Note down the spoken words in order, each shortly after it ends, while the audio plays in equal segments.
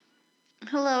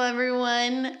Hello,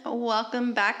 everyone.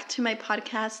 Welcome back to my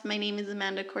podcast. My name is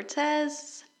Amanda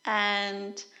Cortez,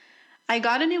 and I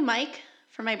got a new mic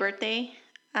for my birthday.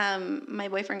 My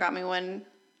boyfriend got me one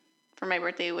for my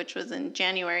birthday, which was in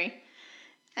January.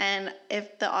 And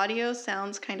if the audio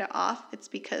sounds kind of off, it's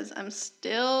because I'm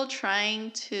still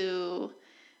trying to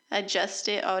adjust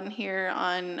it on here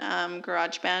on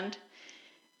GarageBand.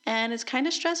 And it's kind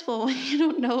of stressful when you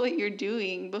don't know what you're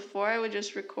doing. Before, I would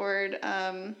just record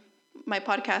my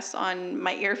podcast on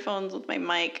my earphones with my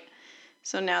mic.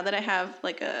 So now that I have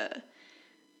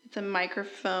it's a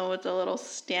microphone with a little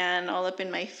stand all up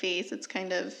in my face,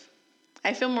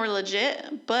 I feel more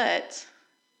legit, but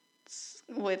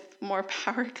with more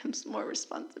power comes more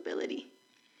responsibility.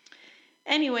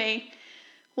 Anyway,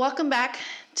 welcome back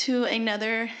to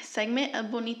another segment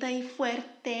of Bonita y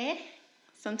Fuerte.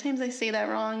 Sometimes I say that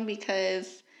wrong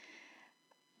because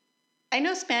I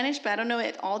know Spanish, but I don't know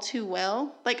it all too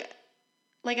well.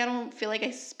 Like I don't feel like I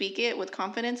speak it with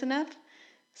confidence enough,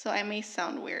 so I may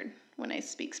sound weird when I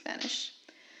speak Spanish.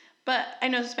 But I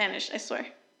know Spanish, I swear.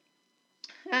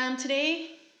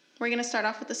 Today, we're going to start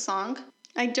off with a song.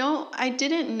 I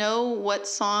didn't know what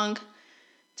song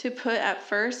to put at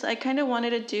first. I kind of wanted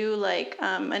to do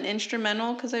an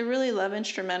instrumental because I really love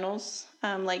instrumentals,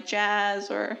 like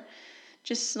jazz or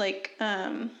just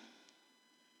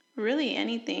really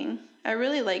anything. I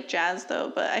really like jazz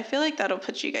though, but I feel like that'll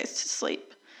put you guys to sleep.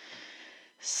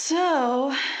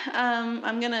 So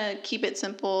I'm going to keep it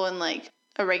simple and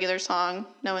a regular song,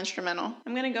 no instrumental.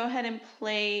 I'm going to go ahead and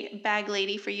play Bag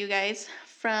Lady for you guys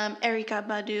from Erykah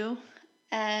Badu.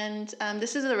 And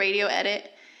this is the radio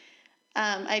edit.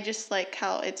 I just like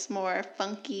how it's more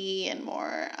funky and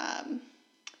more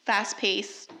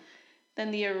fast-paced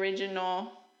than the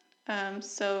original.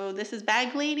 So this is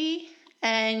Bag Lady,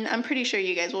 and I'm pretty sure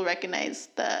you guys will recognize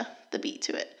the beat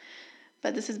to it.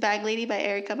 But this is Bag Lady by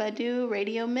Erykah Badu,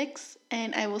 radio mix,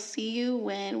 and I will see you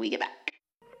when we get back.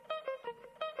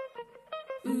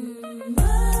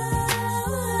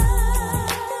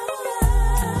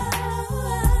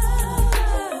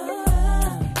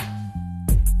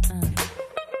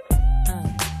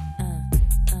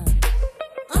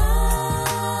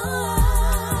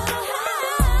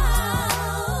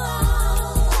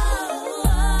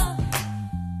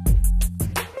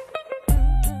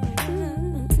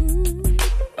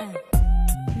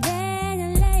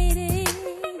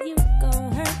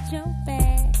 Your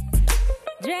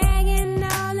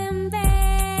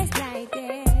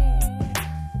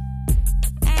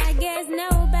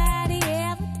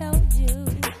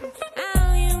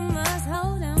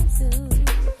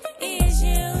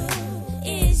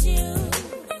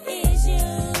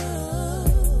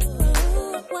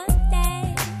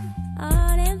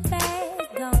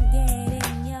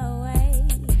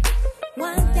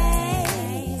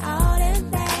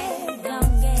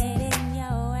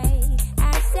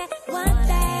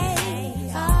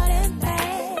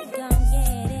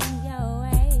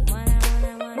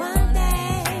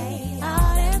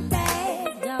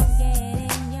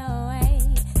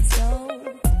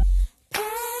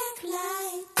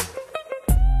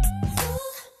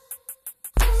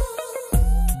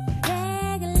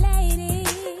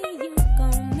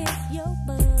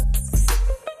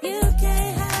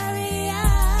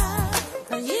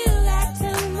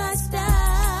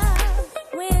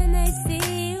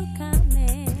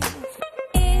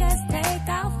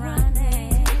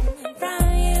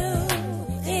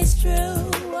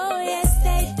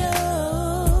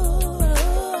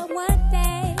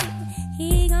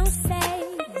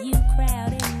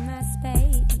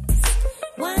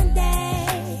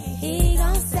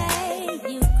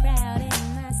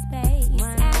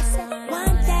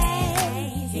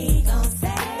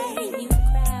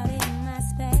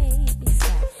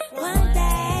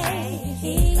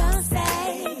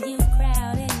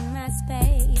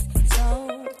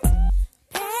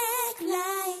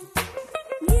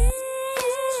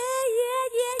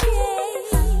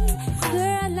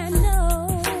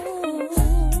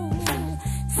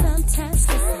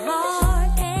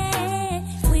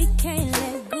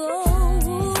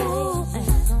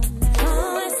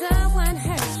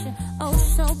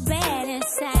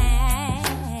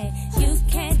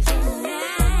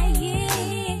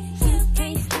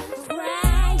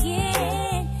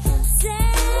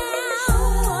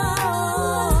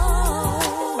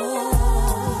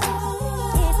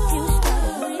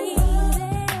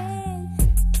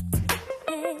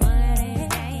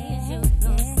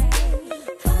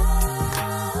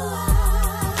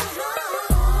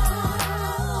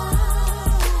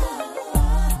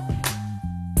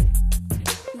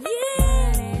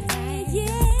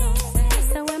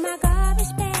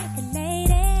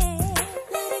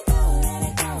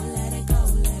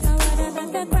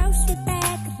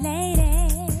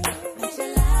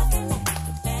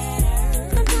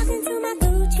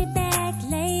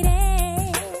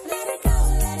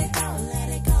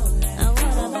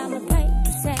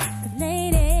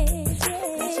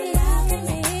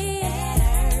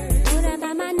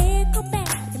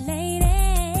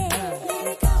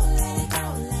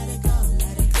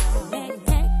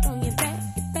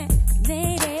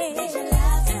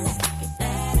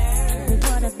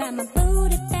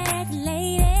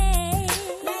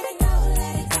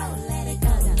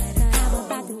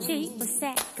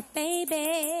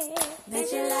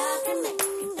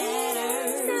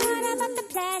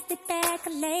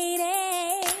lady.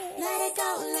 Let it go,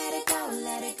 let it go,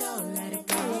 let it go, let it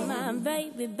go. My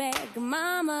baby back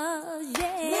mama,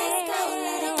 yeah. Let it go,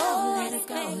 let it go, let it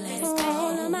go, let it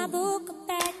go. My book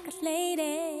back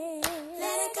lady.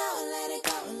 Let it go, let it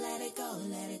go, let it go,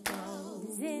 let it go.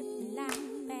 Zip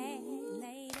line back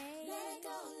lady. Let it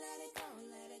go, let it go,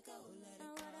 let it go, let it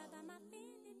go. My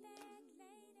baby back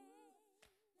lady.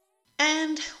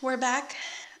 And we're back.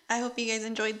 I hope you guys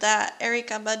enjoyed that.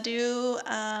 Erykah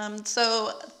Badu.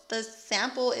 So the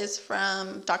sample is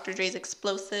from Dr. Dre's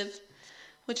Explosive,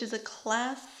 which is a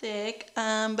classic.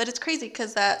 But it's crazy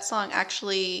because that song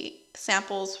actually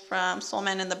samples from Soul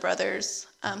Man and the Brothers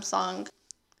song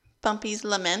Bumpy's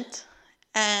Lament.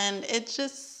 And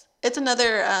it's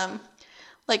another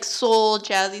like soul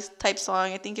jazzy type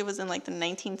song. I think it was in like the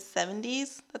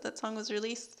 1970s that song was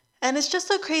released. And it's just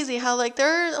so crazy how like there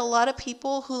are a lot of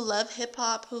people who love hip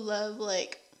hop, who love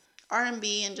like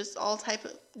R&B and just all type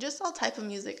of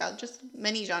music out, just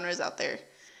many genres out there.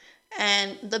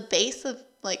 And the base of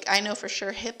like I know for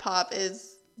sure hip hop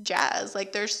is jazz.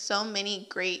 Like there's so many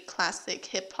great classic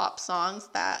hip hop songs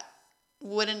that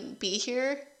wouldn't be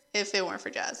here if it weren't for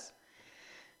jazz.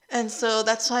 And so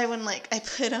that's why when like I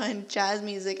put on jazz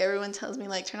music, everyone tells me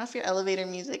like turn off your elevator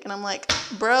music, and I'm like,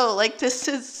 bro, like this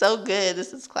is so good.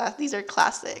 These are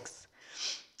classics.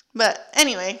 But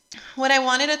anyway, what I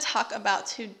wanted to talk about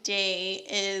today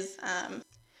is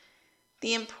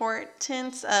the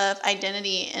importance of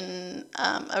identity in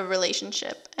a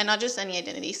relationship, and not just any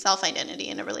identity, self-identity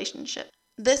in a relationship.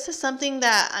 This is something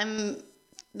that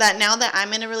now that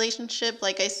I'm in a relationship,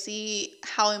 like I see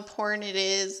how important it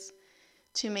is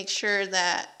to make sure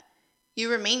that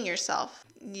you remain yourself,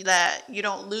 that you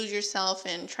don't lose yourself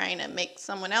in trying to make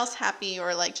someone else happy,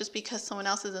 or like just because someone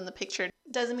else is in the picture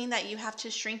doesn't mean that you have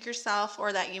to shrink yourself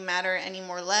or that you matter any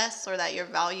more less or that your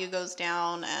value goes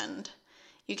down and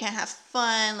you can't have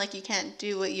fun, like you can't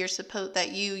do what you're supposed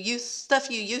stuff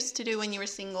you used to do when you were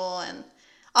single. And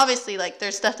obviously like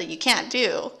there's stuff that you can't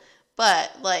do,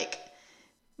 but like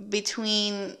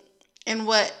between and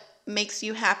what makes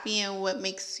you happy and what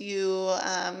makes you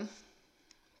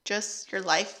just your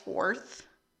life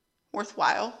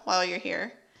worthwhile while you're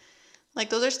here, like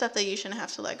those are stuff that you shouldn't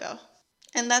have to let go.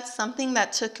 And that's something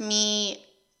that took me,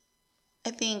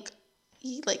 I think,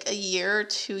 like a year or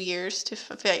 2 years to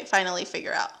finally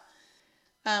figure out.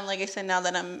 Like I said, now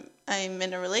that I'm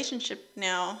in a relationship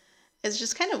now, it's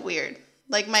just kind of weird.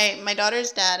 Like my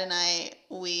daughter's dad and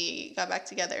we got back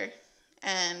together,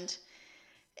 and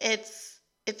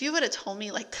if you would have told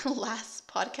me like the last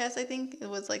podcast, I think it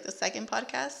was like the second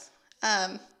podcast,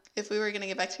 if we were gonna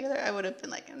get back together, I would have been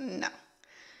like, no.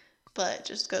 But it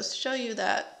just goes to show you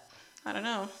that, I don't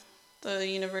know, the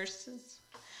universe is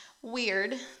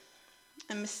weird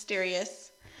and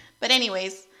mysterious. But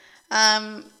anyways,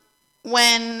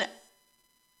 when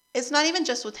it's not even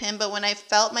just with him, but when I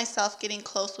felt myself getting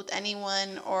close with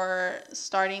anyone or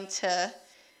starting to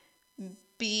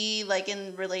be like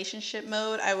in relationship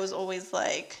mode, I was always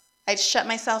like, I'd shut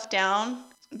myself down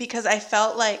because I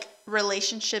felt like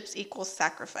relationships equal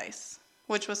sacrifice,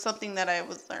 which was something that I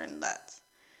was learned that's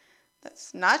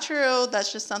not true.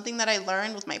 That's just something that I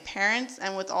learned with my parents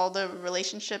and with all the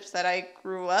relationships that I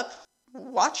grew up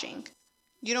watching.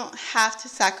 You don't have to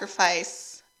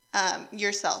sacrifice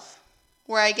yourself.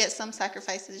 Where I get some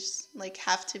sacrifices like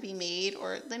have to be made,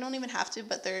 or they don't even have to,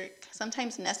 but they're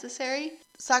sometimes necessary.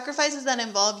 Sacrifices that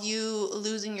involve you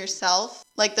losing yourself,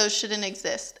 like those shouldn't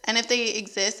exist. And if they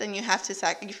exist and you have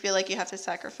to you feel like you have to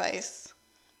sacrifice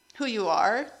who you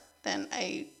are, then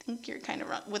I think you're kind of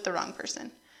wrong, with the wrong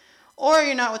person. Or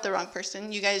you're not with the wrong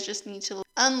person. You guys just need to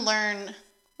unlearn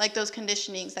like those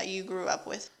conditionings that you grew up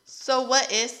with. So what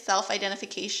is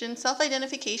self-identification?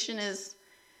 Self-identification is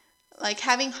like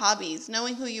having hobbies,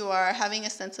 knowing who you are, having a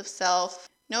sense of self,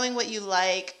 knowing what you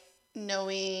like,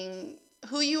 knowing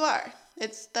who you are.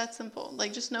 It's that simple.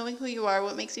 Like just knowing who you are,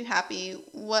 what makes you happy,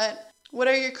 what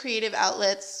are your creative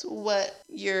outlets, what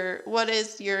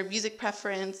is your music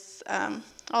preference,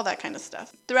 all that kind of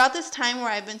stuff. Throughout this time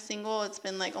where I've been single, it's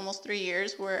been like almost 3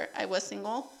 years where I was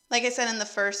single. Like I said in the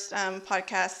first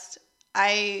podcast,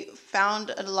 I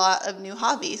found a lot of new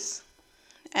hobbies,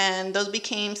 and those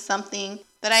became something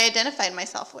that I identified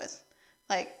myself with.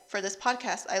 Like for this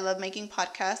podcast, I love making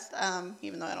podcasts,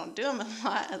 even though I don't do them a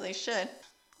lot as I should.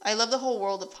 I love the whole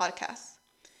world of podcasts.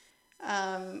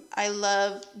 I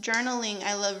love journaling.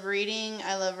 I love reading.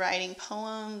 I love writing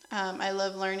poems. I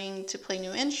love learning to play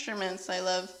new instruments. I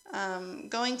love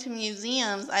going to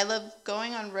museums. I love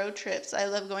going on road trips. I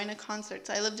love going to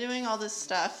concerts. I love doing all this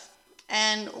stuff.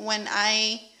 And when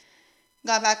I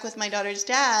got back with my daughter's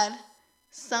dad,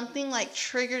 something like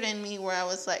triggered in me where I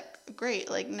was like, great,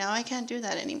 like now I can't do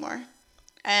that anymore.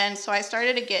 And so I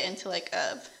started to get into like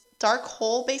a dark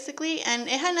hole basically, and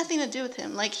it had nothing to do with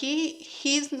him. Like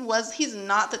he's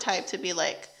not the type to be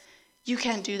like, you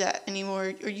can't do that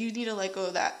anymore, or you need to let go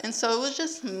of that. And so it was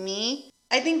just me.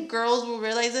 I think girls will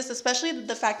realize this, especially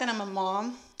the fact that I'm a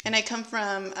mom and I come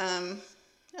from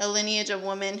a lineage of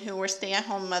women who were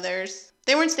stay-at-home mothers.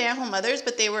 They weren't stay-at-home mothers,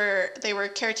 but they were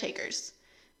caretakers.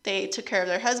 They took care of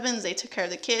their husbands, they took care of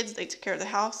the kids, they took care of the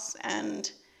house, and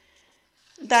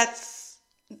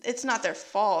it's not their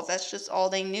fault. That's just all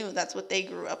they knew. That's what they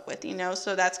grew up with,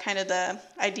 So that's kind of the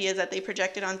ideas that they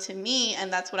projected onto me,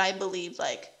 and that's what I believed,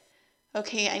 like,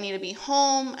 okay, I need to be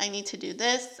home, I need to do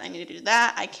this, I need to do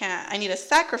that, I need a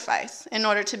sacrifice in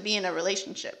order to be in a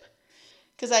relationship.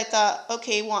 Because I thought,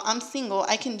 okay, well, I'm single,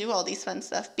 I can do all these fun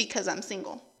stuff because I'm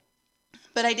single.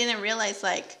 But I didn't realize,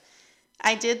 like,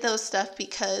 I did those stuff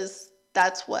because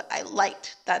that's what I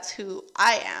liked. That's who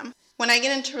I am. When I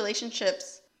get into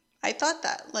relationships, I thought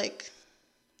that, like,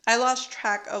 I lost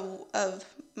track of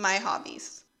my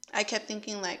hobbies. I kept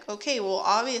thinking, like, okay, well,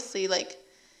 obviously, like,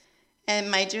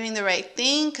 am I doing the right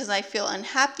thing? Because I feel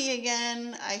unhappy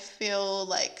again. I feel,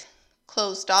 like,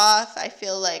 closed off. I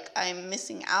feel like I'm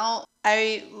missing out.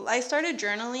 I started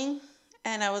journaling,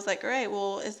 and I was like, all right,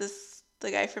 well, is this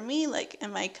the guy for me? Like,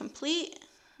 am I complete?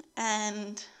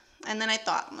 And then I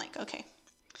thought, I'm like, okay,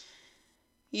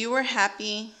 you were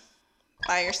happy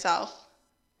by yourself.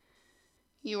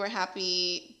 You were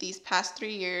happy these past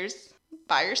 3 years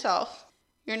by yourself.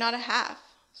 You're not a half.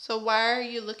 So why are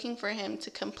you looking for him to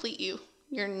complete you?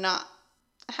 You're not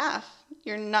a half.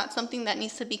 You're not something that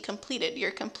needs to be completed.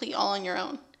 You're complete all on your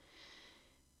own.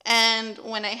 And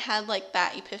when I had like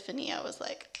that epiphany, I was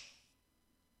like,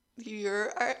 you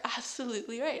are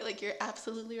absolutely right. Like, you're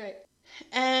absolutely right.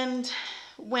 And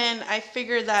when I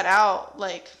figured that out,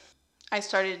 like, I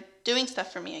started doing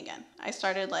stuff for me again. I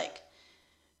started like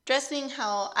dressing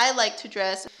how I like to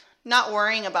dress, not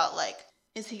worrying about like,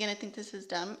 is he gonna think this is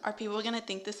dumb? Are people gonna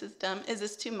think this is dumb? Is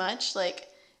this too much? Like,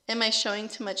 am I showing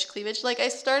too much cleavage? Like, I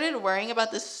started worrying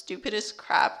about the stupidest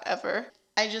crap ever.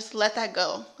 I just let that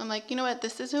go. I'm like, you know what?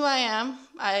 This is who I am.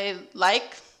 I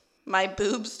like my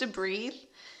boobs to breathe.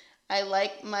 I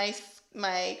like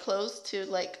my clothes to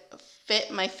like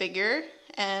fit my figure,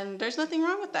 and there's nothing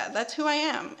wrong with that. That's who I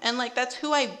am. And like, that's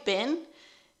who I've been,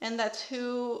 and that's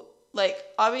who, like,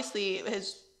 obviously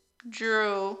has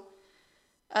drew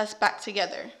us back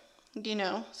together,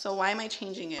 So why am I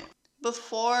changing it?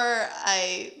 Before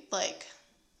I like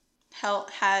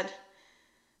had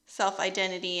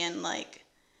self-identity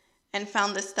and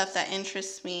found this stuff that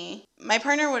interests me, my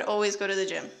partner would always go to the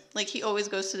gym. Like, he always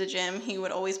goes to the gym. He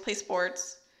would always play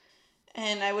sports,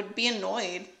 and I would be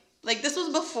annoyed. Like, this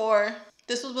was before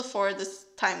this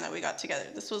time that we got together.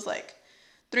 This was like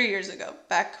 3 years ago,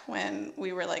 back when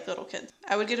we were like little kids.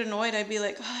 I would get annoyed. I'd be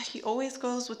like, oh, he always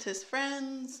goes with his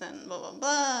friends and blah, blah,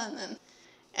 blah.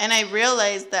 And I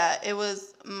realized that it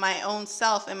was my own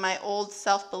self and my old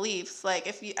self-beliefs.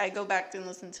 Like, I go back and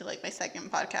listen to like my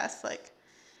second podcast, like,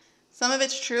 some of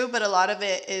it's true, but a lot of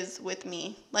it is with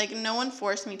me. Like, no one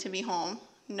forced me to be home.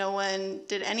 No one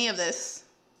did any of this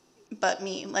but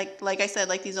me. Like I said,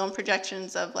 like, these own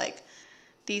projections of like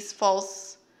these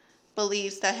false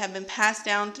beliefs that have been passed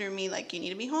down through me, like, you need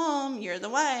to be home, you're the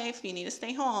wife, you need to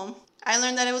stay home. I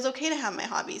learned that it was okay to have my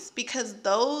hobbies, because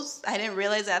those, I didn't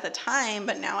realize at the time,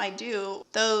 but now I do,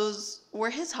 those were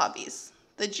his hobbies.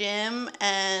 The gym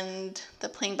and the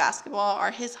playing basketball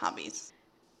are his hobbies.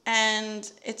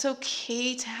 And it's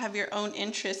okay to have your own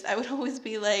interests. I would always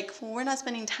be like, well, we're not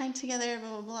spending time together, blah,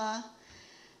 blah, blah.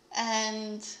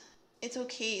 And it's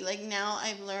okay. Like, now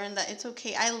I've learned that it's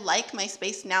okay. I like my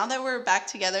space. Now that we're back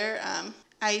together,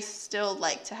 I still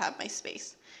like to have my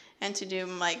space and to do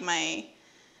like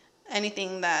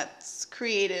anything that's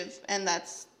creative and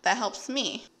that helps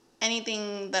me.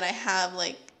 Anything that I have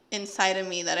like inside of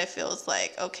me that I feel is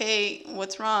like, okay,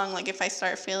 what's wrong? Like, if I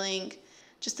start feeling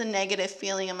just a negative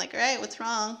feeling, I'm like, all right, what's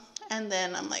wrong? And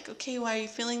then I'm like, okay, why are you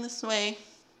feeling this way?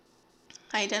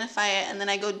 I identify it, and then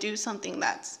I go do something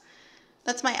that's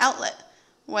my outlet.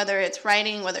 Whether it's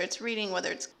writing, whether it's reading,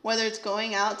 whether it's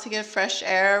going out to get fresh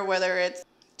air, whether it's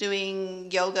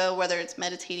doing yoga, whether it's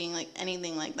meditating, like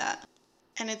anything like that.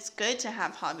 And it's good to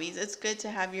have hobbies. It's good to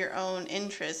have your own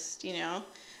interests,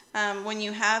 When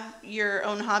you have your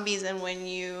own hobbies and when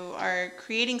you are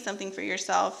creating something for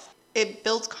yourself, it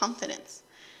builds confidence.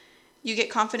 You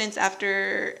get confidence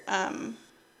after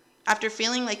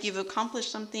feeling like you've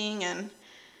accomplished something. And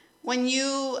when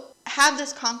you have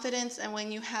this confidence and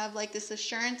when you have like this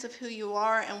assurance of who you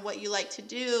are and what you like to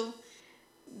do,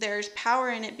 there's power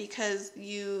in it, because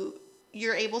you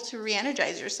you're able to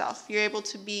re-energize yourself. You're able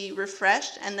to be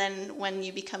refreshed, and then when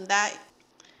you become that,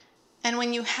 and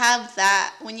when you have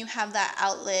that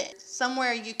outlet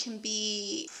somewhere you can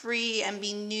be free and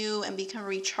be new and become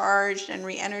recharged and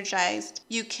re-energized,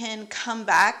 you can come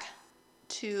back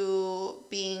to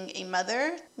being a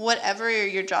mother, whatever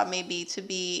your job may be, to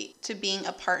being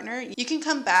a partner. You can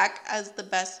come back as the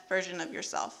best version of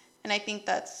yourself. And I think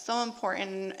that's so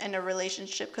important in a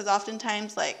relationship, because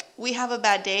oftentimes, like, we have a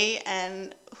bad day,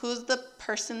 and who's the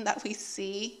person that we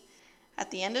see at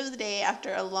the end of the day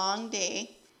after a long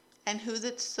day, and who's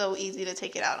it so easy to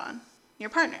take it out on? Your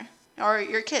partner or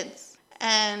your kids.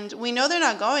 And we know they're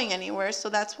not going anywhere, so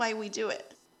that's why we do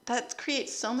it. That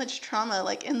creates so much trauma,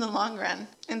 like, in the long run.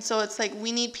 And so it's like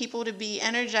we need people to be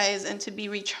energized and to be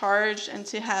recharged and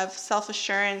to have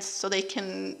self-assurance so they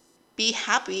can be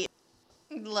happy.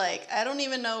 Like, I don't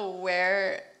even know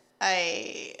where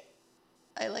I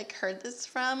like heard this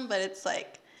from, but it's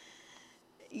like,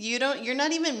 you're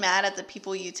not even mad at the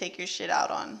people you take your shit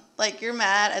out on. Like, you're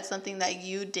mad at something that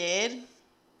you did,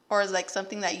 or like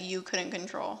something that you couldn't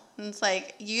control. And it's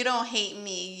like, you don't hate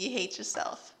me, you hate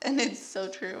yourself. And it's so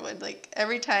true. And like,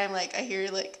 every time, like, I hear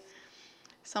like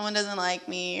someone doesn't like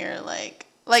me, or like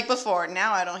before,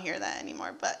 now I don't hear that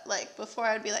anymore, but like before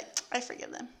I'd be like, I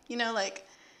forgive them. You know, like,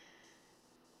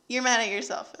 you're mad at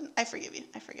yourself, and I forgive you.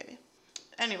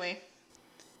 Anyway,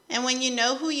 and when you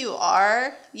know who you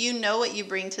are, you know what you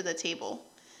bring to the table.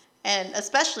 And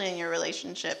especially in your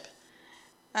relationship,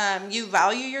 you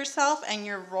value yourself and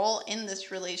your role in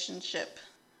this relationship.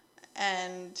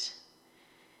 And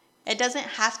it doesn't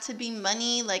have to be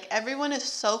money. Like, everyone is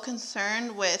so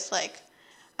concerned with, like,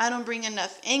 I don't bring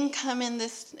enough income in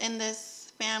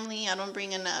this family. I don't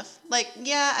bring enough. Like,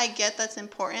 yeah, I get that's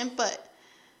important, but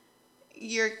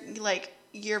you're like,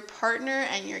 your partner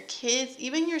and your kids,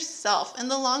 even yourself, in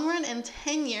the long run, in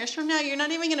 10 years from now, you're not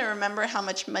even going to remember how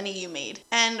much money you made.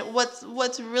 And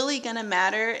what's really going to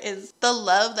matter is the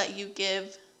love that you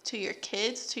give to your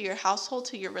kids, to your household,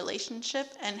 to your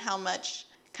relationship, and how much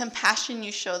compassion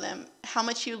you show them, how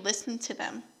much you listen to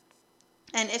them,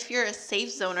 and if you're a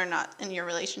safe zone or not in your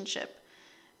relationship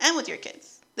and with your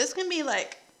kids. This can be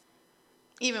like,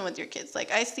 even with your kids,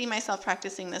 like, I see myself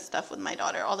practicing this stuff with my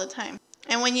daughter all the time.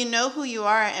 And when you know who you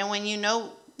are and when you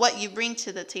know what you bring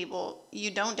to the table, you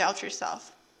don't doubt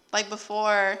yourself. Like,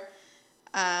 before,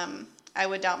 I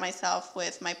would doubt myself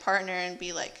with my partner and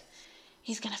be like,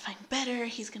 he's going to find better,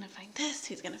 he's going to find this,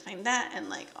 he's going to find that, and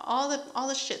like all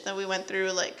the shit that we went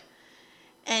through, like.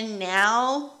 And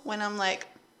now when I'm like,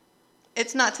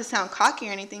 it's not to sound cocky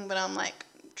or anything, but I'm like,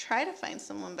 try to find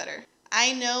someone better.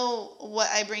 I know what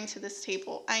I bring to this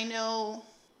table. I know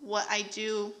what I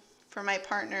do for my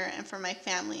partner and for my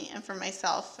family and for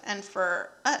myself and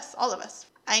for us, all of us.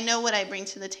 I know what I bring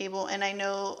to the table, and I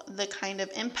know the kind of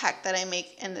impact that I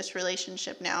make in this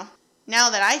relationship now. Now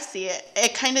that I see it,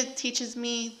 it kind of teaches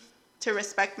me to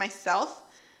respect myself,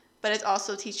 but it's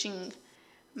also teaching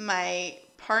my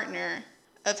partner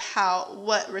of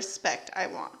what respect I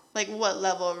want. Like, what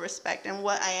level of respect, and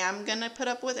what I am going to put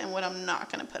up with and what I'm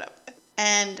not going to put up with.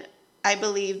 And I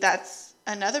believe that's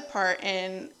another part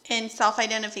in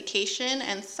self-identification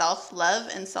and self-love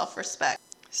and self-respect.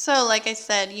 So, like I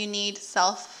said, you need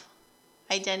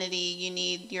self-identity, you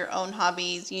need your own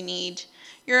hobbies, you need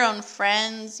your own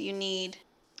friends, it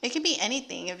could be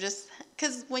anything.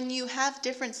 Because when you have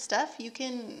different stuff, you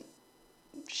can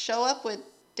show up with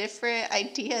different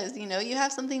ideas, you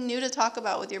have something new to talk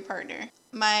about with your partner.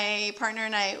 My partner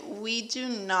and I, we do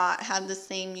not have the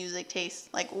same music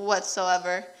taste, like,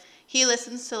 whatsoever. He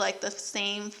listens to like the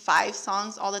same 5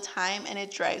 songs all the time, and it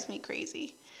drives me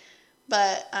crazy.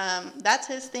 But that's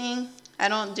his thing. I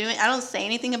don't say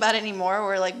anything about it anymore,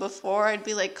 where like before I'd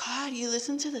be like, God, you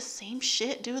listen to the same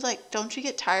shit, dude, like, don't you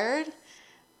get tired?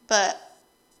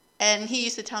 And he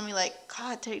used to tell me like,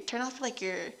 God, turn off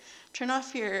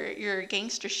your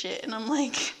gangster shit. And I'm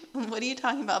like, what are you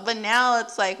talking about? But now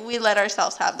it's like, we let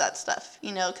ourselves have that stuff,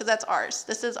 because that's ours.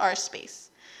 This is our space.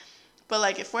 But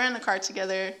like, if we're in the car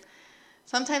together,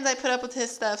 sometimes I put up with his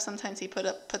stuff, sometimes he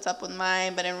puts up with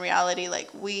mine, but in reality, like,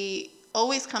 we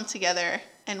always come together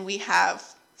and we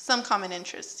have some common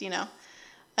interests,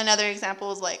 Another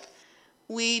example is like,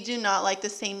 we do not like the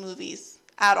same movies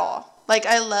at all. Like,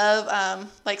 I love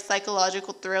like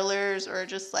psychological thrillers, or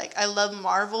just like, I love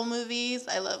Marvel movies.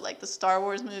 I love like the Star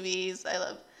Wars movies. I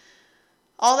love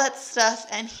all that stuff,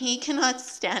 and he cannot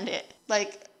stand it.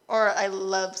 Like, or I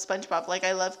love SpongeBob. Like,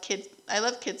 I love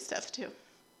kids stuff too,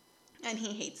 and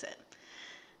he hates it.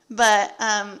 But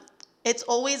it's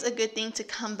always a good thing to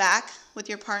come back with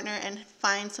your partner and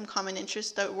find some common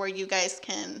interest where you guys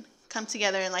can come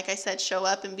together and, like I said, show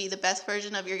up and be the best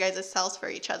version of your guys' selves for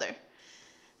each other.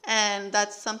 And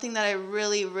that's something that I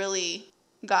really, really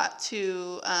got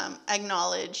to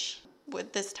acknowledge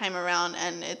with this time around.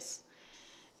 And it's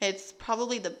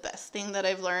probably the best thing that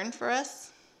I've learned for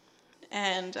us.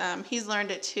 And he's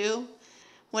learned it too.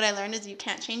 What I learned is you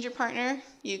can't change your partner.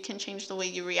 You can change the way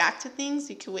you react to things.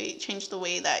 You can change the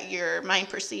way that your mind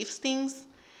perceives things.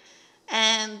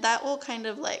 And that will kind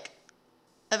of like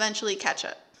eventually catch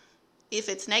up. If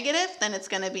it's negative, then it's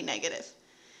going to be negative.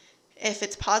 If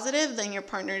it's positive, then your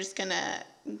partner is gonna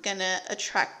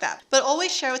attract that. But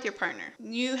always share with your partner.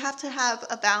 You have to have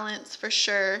a balance for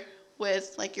sure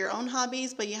with like your own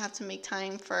hobbies, but you have to make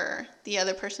time for the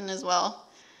other person as well.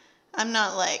 I'm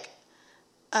not like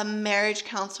a marriage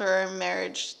counselor or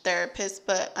marriage therapist,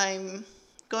 but I'm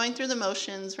going through the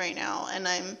motions right now, and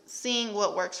I'm seeing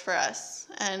what works for us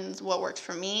and what works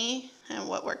for me and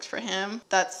what works for him.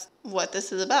 That's what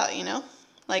this is about, you know?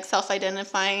 Like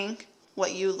self-identifying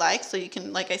what you like so you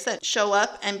can, like I said, show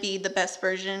up and be the best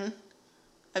version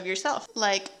of yourself.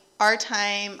 Like our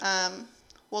time,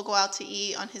 we'll go out to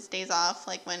eat on his days off.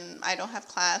 Like when I don't have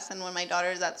class and when my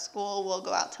daughter's at school, we'll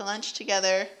go out to lunch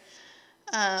together.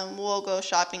 We'll go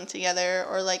shopping together,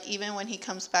 or like even when he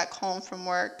comes back home from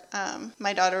work,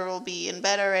 my daughter will be in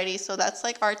bed already. So that's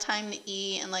like our time to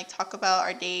eat and like talk about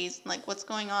our days and like what's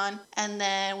going on. And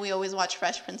then we always watch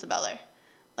Fresh Prince of Bel-Air.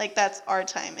 Like that's our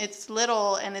time. It's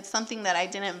little and it's something that I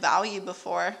didn't value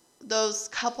before. Those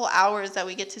couple hours that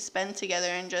we get to spend together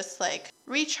and just like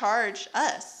recharge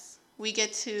us. We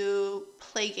get to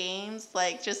play games.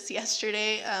 Like just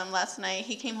yesterday, last night,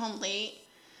 he came home late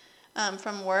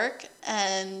from work,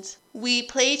 and we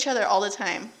play each other all the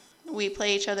time. We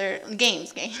play each other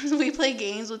games. We play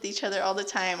games with each other all the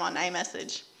time on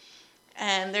iMessage.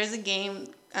 And there's a game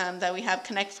that we have,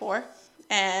 Connect 4,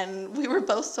 and we were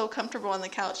both so comfortable on the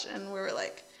couch, and we were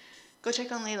like, go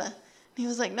check on Layla. And he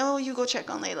was like, no, you go check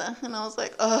on Layla. And I was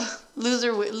like, oh,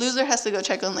 loser has to go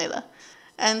check on Layla.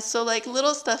 And so like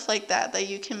little stuff like that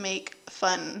you can make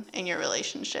fun in your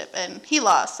relationship. And he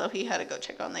lost, so he had to go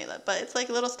check on Layla. But it's like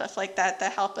little stuff like that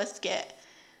help us get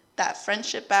that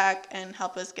friendship back and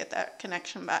help us get that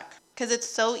connection back. Because it's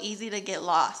so easy to get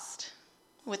lost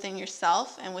within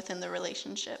yourself and within the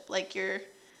relationship. Like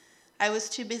I was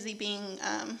too busy being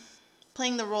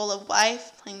playing the role of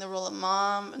wife, playing the role of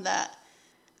mom, that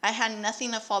I had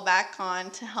nothing to fall back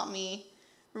on to help me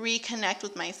reconnect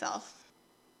with myself.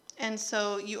 And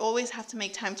so you always have to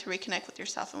make time to reconnect with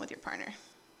yourself and with your partner.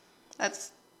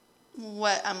 That's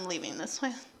what I'm leaving this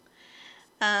with.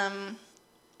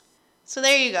 So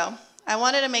there you go. I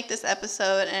wanted to make this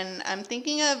episode, and I'm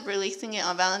thinking of releasing it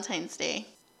on Valentine's Day.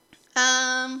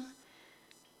 I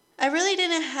really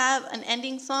didn't have an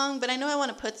ending song, but I know I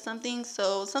want to put something.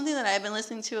 So something that I've been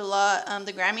listening to a lot.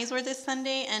 The Grammys were this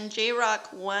Sunday, and J-Rock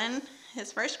won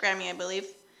his first Grammy, I believe.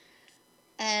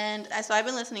 And so I've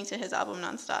been listening to his album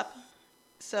nonstop.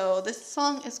 So this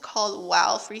song is called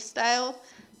Wow Freestyle.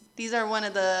 This is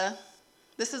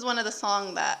one of the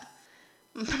songs that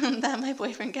my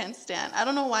boyfriend can't stand. I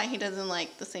don't know why he doesn't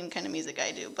like the same kind of music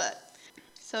I do, but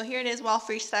so here it is, Wow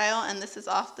Freestyle, and this is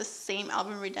off the same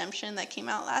album Redemption that came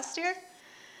out last year.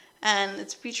 And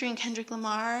it's featuring Kendrick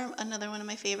Lamar, another one of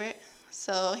my favorite.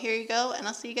 So here you go, and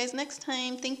I'll see you guys next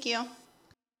time. Thank you.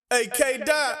 Hey,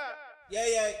 K-Dot.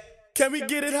 Yeah. Can we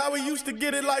get it how we used to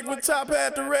get it, like when Top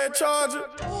had the red Charger?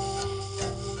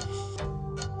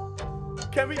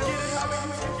 Can we get it how we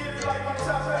used to get it, like when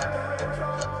Top had the red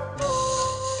Charger?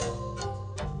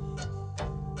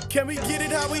 Can we get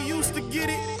it how we used to get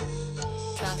it?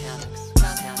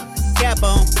 Cap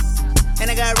on,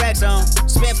 and I got racks on.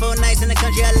 Spent 4 nights in the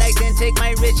country I like, then take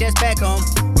my rich ass back home.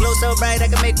 Glow so bright I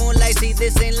can make moonlight see.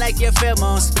 This ain't like your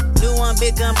pheromones. New one,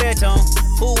 big gun baritone.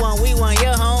 Who won? We won.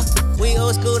 Your home. We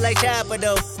old school like Chopper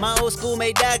though. My old school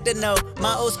made Dr. No.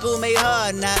 My old school made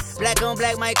hard knock. Black on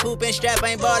black, my coupe and strap.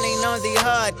 Ain't balling on the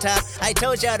hard top. I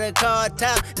told y'all to call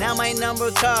top. Now my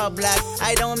number call block.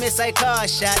 I don't miss, I call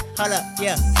shot. Hold up,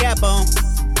 yeah, cap on.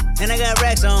 And I got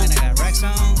racks on.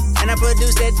 And I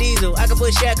produce that diesel. I can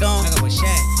put Shaq on.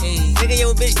 Hey. Nigga,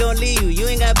 your bitch gon' leave you. You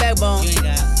ain't got backbone.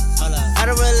 I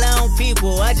don't rely on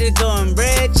people, I just go and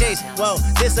bread chase. Whoa,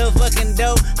 this so fucking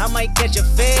dope, I might catch a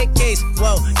fed case.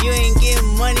 Whoa, you ain't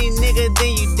getting money, nigga,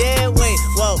 then you dead weight.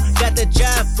 Whoa, got the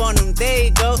drop on them, there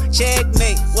you go,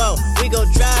 checkmate. Whoa, we go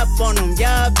drop on them,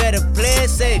 y'all better play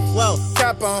it safe. Whoa,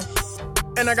 Cap on,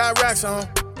 and I got racks on.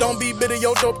 Don't be bitter,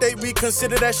 yo dope, they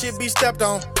reconsider that shit be stepped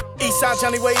on. Eastside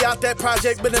Johnny way out that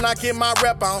project, but then I get my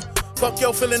rep on. Fuck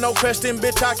your feeling, no question,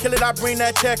 bitch, I kill it, I bring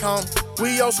that check home.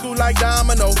 We old school like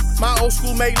Domino. My old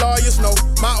school make lawyers know.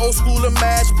 My old school a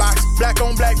Matchbox. Black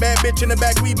on black, bad bitch in the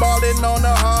back. We ballin' on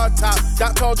the hard top.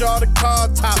 Doc told y'all the car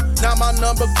top. Now my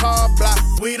number car block.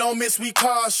 We don't miss, we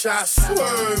call shots.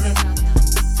 Swerving.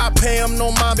 I pay him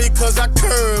no mind because I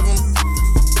curve him.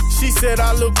 She said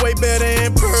I look way better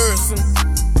in person.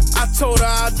 I told her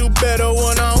I do better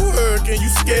when I'm working. You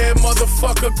scared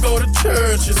motherfucker, go to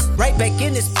churches. Right back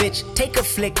in this bitch, take a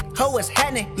flick. Ho, what's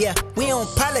happening? Yeah, we on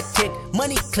politic.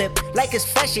 Money clip, like it's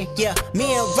fashion. Yeah,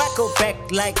 me and Rocco back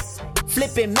like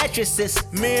flipping mattresses.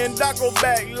 Me and Doc go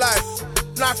back like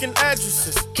knocking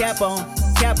addresses. Cap on.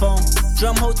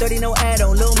 Drum hole 30, no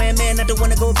add-on. Little man, not the one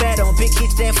to go bad on. Big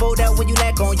kickstand fold out when you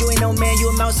lack on. You ain't no man,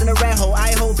 you a mouse in a rat hole.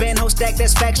 I hold band, hold stack,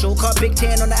 that's factual. Caught Big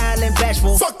 10 on the island,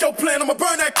 bashful. Fuck your plan, I'ma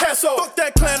burn that castle. Fuck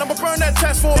that clan, I'ma burn that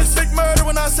task force. It's big murder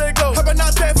when I say go. How about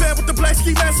not that fan with the black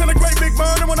ski mask and a great big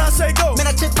murder when I say go. Man,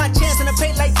 I took my chance in a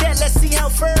paint like that. Let's see how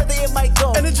further it might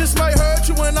go. And it just might hurt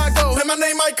you when I go. And my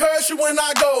name might curse you when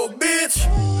I go, bitch.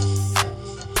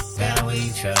 God we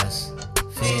trust.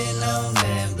 Fear no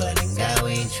man, but in God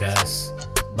we trust.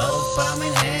 Both palm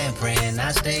in hand, praying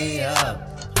I stay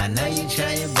up. I know you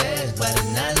try your best, but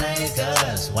it's not like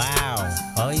us. Wow,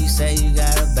 oh you say you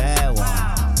got a bad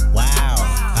one. Wow,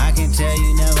 I can tell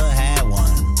you never had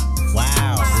one.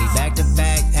 Wow, we back to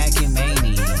back acting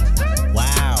mania.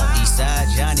 Wow,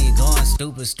 Eastside Johnny going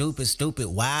stupid,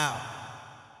 wow.